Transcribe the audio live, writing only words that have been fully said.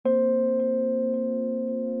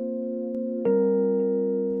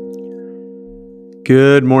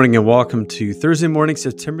Good morning and welcome to Thursday morning,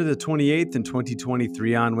 September the 28th in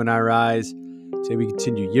 2023 on When I Rise. Today we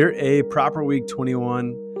continue Year A, Proper Week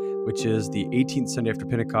 21, which is the 18th Sunday after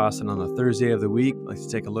Pentecost. And on the Thursday of the week, let's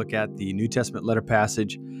take a look at the New Testament letter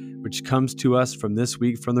passage, which comes to us from this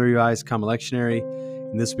week from the Revised Common Lectionary,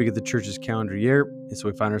 and this week of the church's calendar year. And so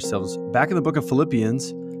we find ourselves back in the book of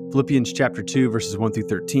Philippians chapter 2, verses 1 through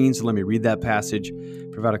 13. So let me read that passage,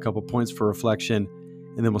 provide a couple points for reflection,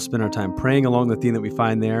 and then we'll spend our time praying along the theme that we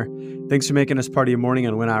find there. Thanks for making us part of your morning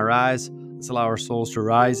on When I Rise. Let's allow our souls to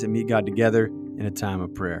rise and meet God together in a time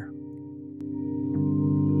of prayer.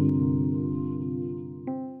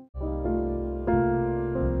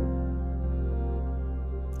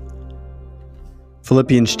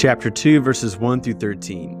 Philippians chapter 2, verses 1 through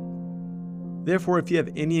 13. Therefore, if you have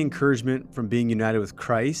any encouragement from being united with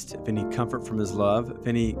Christ, if any comfort from his love, if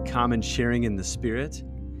any common sharing in the Spirit,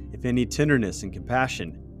 if any tenderness and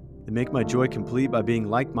compassion, then make my joy complete by being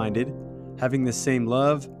like-minded, having the same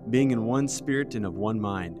love, being in one spirit and of one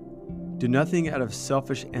mind. Do nothing out of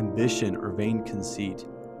selfish ambition or vain conceit.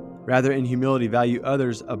 Rather, in humility, value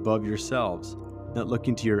others above yourselves, not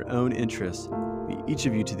looking to your own interests, but each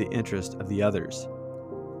of you to the interest of the others.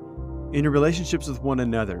 In your relationships with one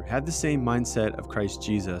another, have the same mindset of Christ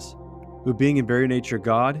Jesus, who being in very nature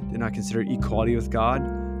God, did not consider equality with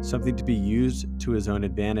God something to be used to his own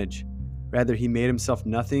advantage. Rather, he made himself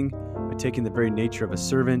nothing by taking the very nature of a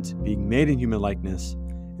servant, being made in human likeness,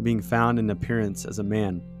 and being found in appearance as a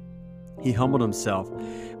man. He humbled himself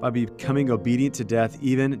by becoming obedient to death,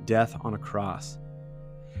 even death on a cross.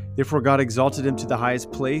 Therefore God exalted him to the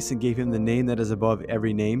highest place and gave him the name that is above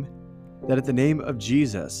every name, that at the name of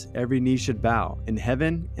Jesus every knee should bow, in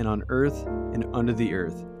heaven and on earth and under the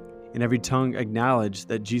earth, and every tongue acknowledge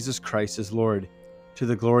that Jesus Christ is Lord, to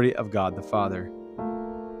the glory of God the Father.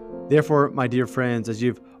 Therefore, my dear friends, as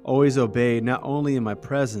you've always obeyed, not only in my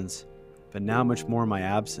presence, but now much more in my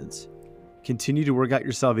absence, continue to work out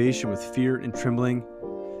your salvation with fear and trembling,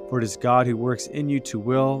 for it is God who works in you to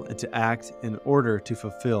will and to act in order to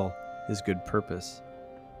fulfill his good purpose.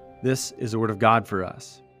 This is the word of God for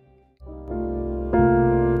us.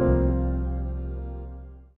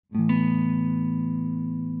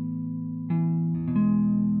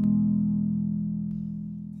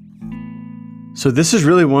 So this is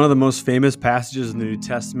really one of the most famous passages in the New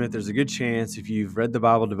Testament. There's a good chance if you've read the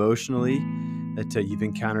Bible devotionally that you've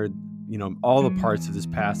encountered, all the parts of this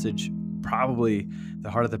passage, probably the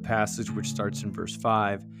heart of the passage, which starts in verse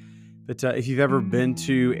 5. But if you've ever been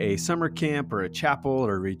to a summer camp or a chapel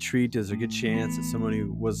or a retreat, there's a good chance that someone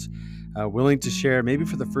who was willing to share, maybe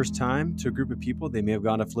for the first time, to a group of people, they may have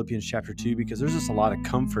gone to Philippians chapter 2, because there's just a lot of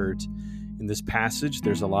comfort in this passage.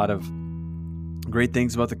 There's a lot of great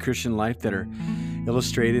things about the Christian life that are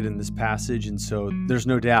illustrated in this passage, and so there's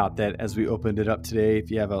no doubt that as we opened it up today,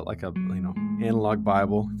 if you have a analog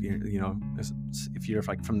Bible, if you're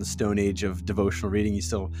like from the Stone Age of devotional reading, you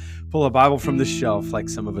still pull a Bible from the shelf like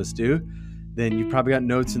some of us do, then you've probably got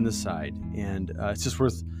notes in the side, and it's just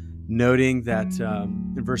worth noting that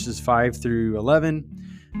in verses 5 through 11,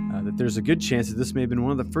 that there's a good chance that this may have been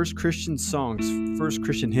one of the first Christian songs, first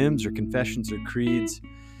Christian hymns or confessions or creeds.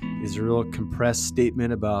 Is a real compressed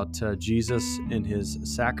statement about Jesus and his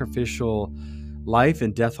sacrificial life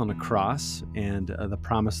and death on a cross, and the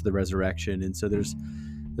promise of the resurrection. And so there's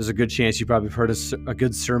a good chance you probably have heard a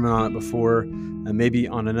good sermon on it before, and maybe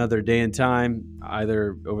on another day and time,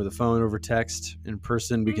 either over the phone, over text, in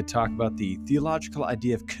person. We could talk about the theological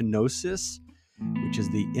idea of kenosis, which is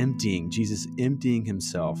the emptying, Jesus emptying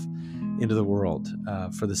himself into the world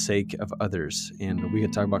for the sake of others. And we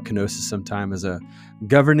could talk about kenosis sometime as a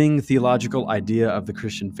governing theological idea of the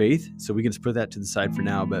Christian faith. So we can just put that to the side for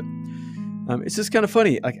now. But it's just kind of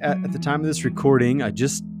funny. Like at the time of this recording, I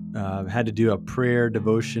just had to do a prayer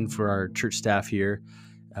devotion for our church staff here.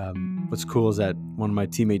 What's cool is that one of my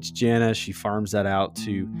teammates, Jana, she farms that out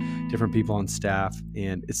to different people on staff.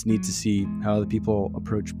 And it's neat to see how other people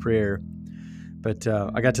approach prayer. But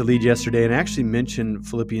I got to lead yesterday, and I actually mentioned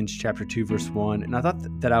Philippians chapter 2, verse 1. And I thought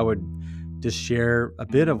that I would just share a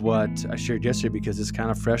bit of what I shared yesterday, because it's kind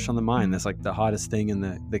of fresh on the mind. That's like the hottest thing in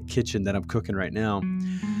the kitchen that I'm cooking right now.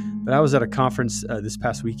 But I was at a conference this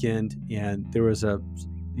past weekend, and there was a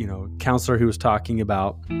counselor who was talking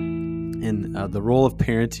about the role of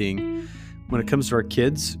parenting. When it comes to our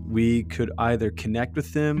kids, we could either connect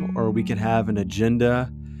with them, or we can have an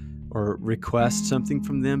agenda or request something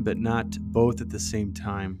from them, but not both at the same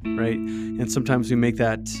time, right? And sometimes we make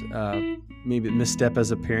that maybe a misstep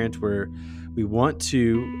as a parent, where we want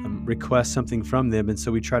to request something from them, and so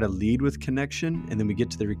we try to lead with connection, and then we get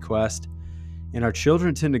to the request, And our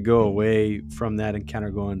children tend to go away from that encounter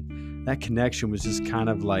going, that connection was just kind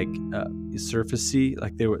of like surfacey,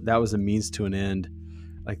 like that was a means to an end.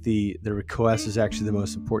 Like the request is actually the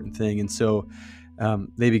most important thing. And so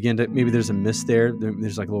they begin to, maybe there's a miss there.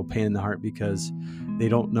 There's like a little pain in the heart because they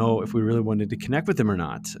don't know if we really wanted to connect with them or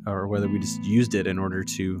not, or whether we just used it in order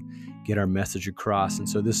to get our message across. And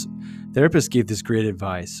so this therapist gave this great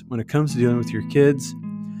advice. When it comes to dealing with your kids,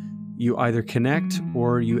 you either connect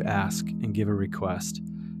or you ask and give a request.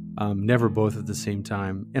 Never both at the same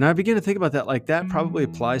time. And I began to think about that, like that probably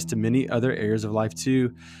applies to many other areas of life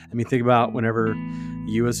too. I mean, think about whenever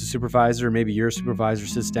you as a supervisor, maybe your supervisor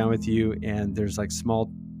sits down with you and there's like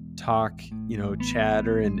small talk,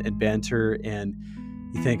 chatter and banter, and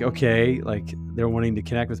you think, okay, like they're wanting to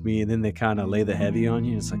connect with me, and then they kind of lay the heavy on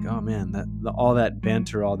you. It's like, oh man, all that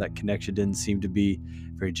banter, all that connection didn't seem to be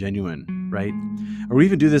very genuine, right? Or we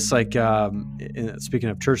even do this, like speaking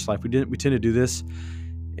of church life, we tend to do this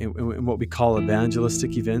in what we call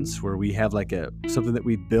evangelistic events, where we have like something that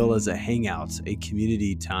we bill as a hangout, a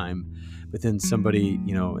community time, but then somebody,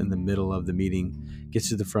 in the middle of the meeting gets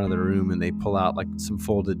to the front of the room and they pull out like some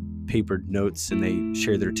folded papered notes and they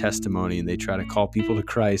share their testimony and they try to call people to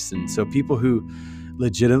Christ. And so people who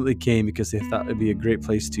legitimately came because they thought it'd be a great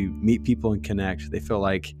place to meet people and connect, they feel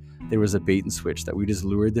like there was a bait and switch, that we just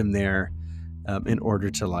lured them there in order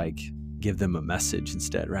to like give them a message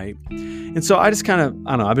instead, right? And so I just kind of,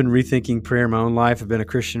 I don't know, I've been rethinking prayer in my own life. I've been a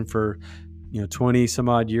Christian for 20 some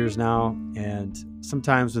odd years now, and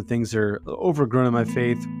sometimes when things are overgrown in my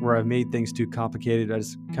faith, where I've made things too complicated, I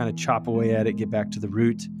just kind of chop away at it, get back to the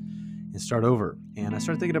root and start over. And I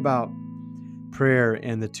started thinking about prayer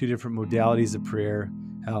and the two different modalities of prayer,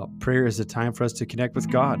 how prayer is a time for us to connect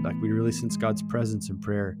with God, like we really sense God's presence in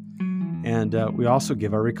prayer. And we also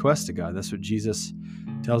give our requests to God. That's what Jesus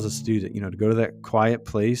tells us to do, to go to that quiet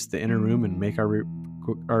place, the inner room, and make our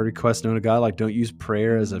requests known to God. Like, don't use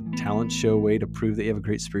prayer as a talent show way to prove that you have a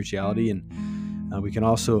great spirituality. And we can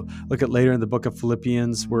also look at later in the book of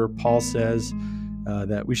Philippians where Paul says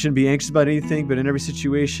that we shouldn't be anxious about anything, but in every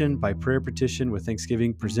situation, by prayer, petition, with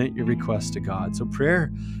thanksgiving, present your requests to God. So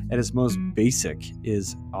prayer at its most basic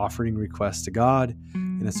is offering requests to God,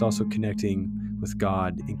 and it's also connecting with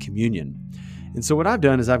God in communion. And so what I've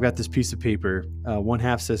done is I've got this piece of paper. One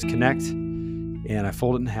half says connect, and I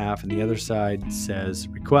fold it in half, and the other side says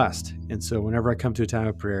request. And so whenever I come to a time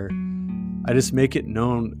of prayer, I just make it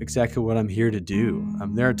known exactly what I'm here to do.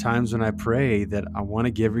 There are times when I pray that I want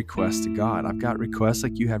to give requests to God. I've got requests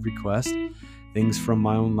like you have requests, things from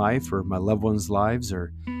my own life or my loved ones' lives,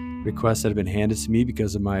 or requests that have been handed to me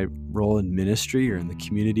because of my role in ministry or in the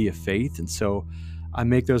community of faith. And so I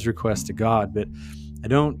make those requests to God, but I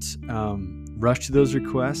don't rush to those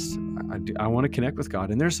requests. I want to connect with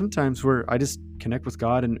God. And there's some times where I just connect with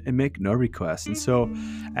God and make no requests. And so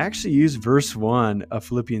I actually use verse 1 of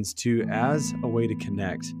Philippians 2 as a way to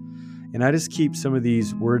connect. And I just keep some of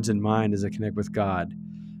these words in mind as I connect with God.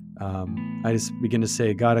 I just begin to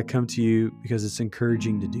say, God, I come to you because it's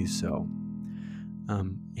encouraging to do so.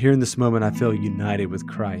 Here in this moment, I feel united with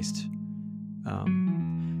Christ.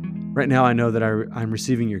 Right now, I know that I'm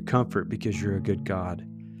receiving your comfort because you're a good God.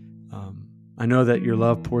 I know that your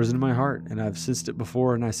love pours into my heart, and I've sensed it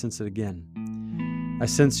before, and I sense it again. I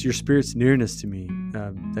sense your Spirit's nearness to me,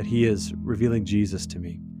 that He is revealing Jesus to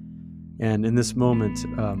me. And in this moment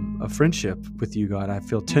of friendship with you, God, I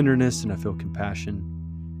feel tenderness and I feel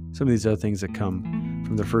compassion. Some of these other things that come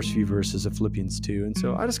from the first few verses of Philippians 2. And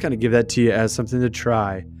so I just kind of give that to you as something to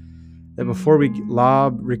try, that before we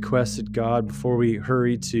lob requests at God, before we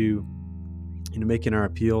hurry to making our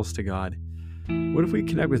appeals to God, what if we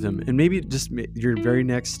connect with Him? And maybe just your very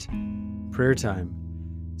next prayer time,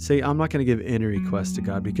 say, I'm not going to give any request to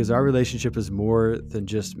God, because our relationship is more than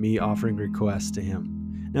just me offering requests to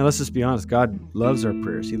Him. Now, let's just be honest. God loves our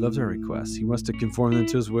prayers. He loves our requests. He wants to conform them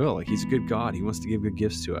to His will. Like, He's a good God. He wants to give good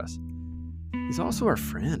gifts to us. He's also our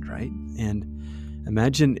friend, right? And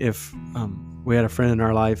imagine if we had a friend in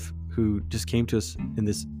our life who just came to us in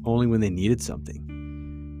this only when they needed something.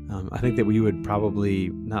 I think that we would probably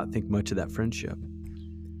not think much of that friendship.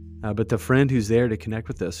 But the friend who's there to connect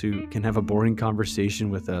with us, who can have a boring conversation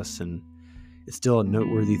with us, and it's still a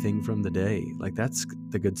noteworthy thing from the day. Like, that's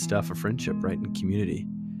the good stuff of friendship, right? In community.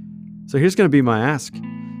 So here's going to be my ask,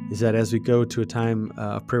 is that as we go to a time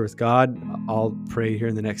of prayer with God, I'll pray here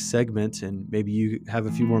in the next segment, and maybe you have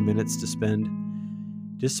a few more minutes to spend.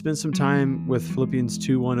 Just spend some time with Philippians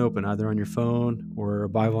 2:1 open, either on your phone or a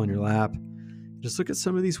Bible on your lap. Just look at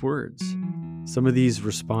some of these words, some of these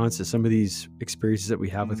responses, some of these experiences that we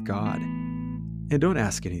have with God. And don't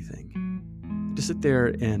ask anything. Just sit there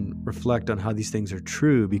and reflect on how these things are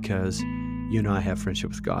true, because you and I have friendship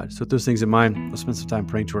with God. So with those things in mind, let's spend some time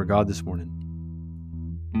praying to our God this morning.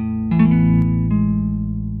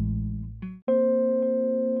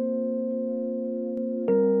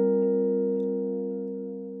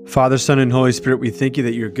 Father, Son, and Holy Spirit, we thank you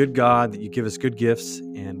that you're a good God, that you give us good gifts,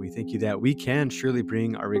 and we thank you that we can surely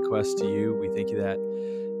bring our requests to you. We thank you that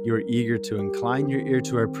you're eager to incline your ear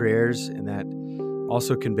to our prayers, and that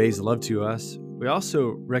also conveys love to us. We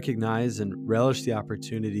also recognize and relish the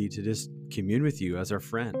opportunity to just commune with you as our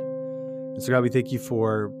friend. And so, God, we thank you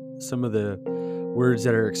for some of the words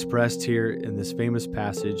that are expressed here in this famous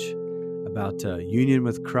passage about union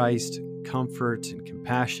with Christ, comfort and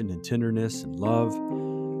compassion and tenderness and love.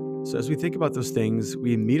 So as we think about those things,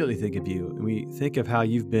 we immediately think of you, and we think of how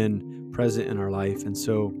you've been present in our life. And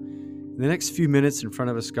so in the next few minutes in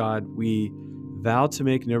front of us, God, we vow to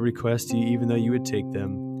make no request to you, even though you would take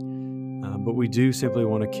them. But we do simply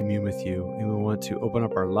want to commune with you, and we want to open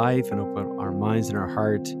up our life and open up our minds and our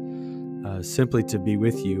heart simply to be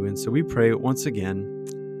with you. And so we pray once again,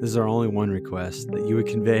 this is our only one request, that you would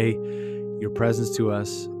convey your presence to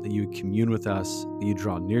us, that you would commune with us, that you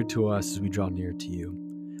draw near to us as we draw near to you.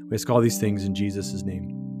 We ask all these things in Jesus'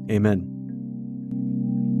 name. Amen.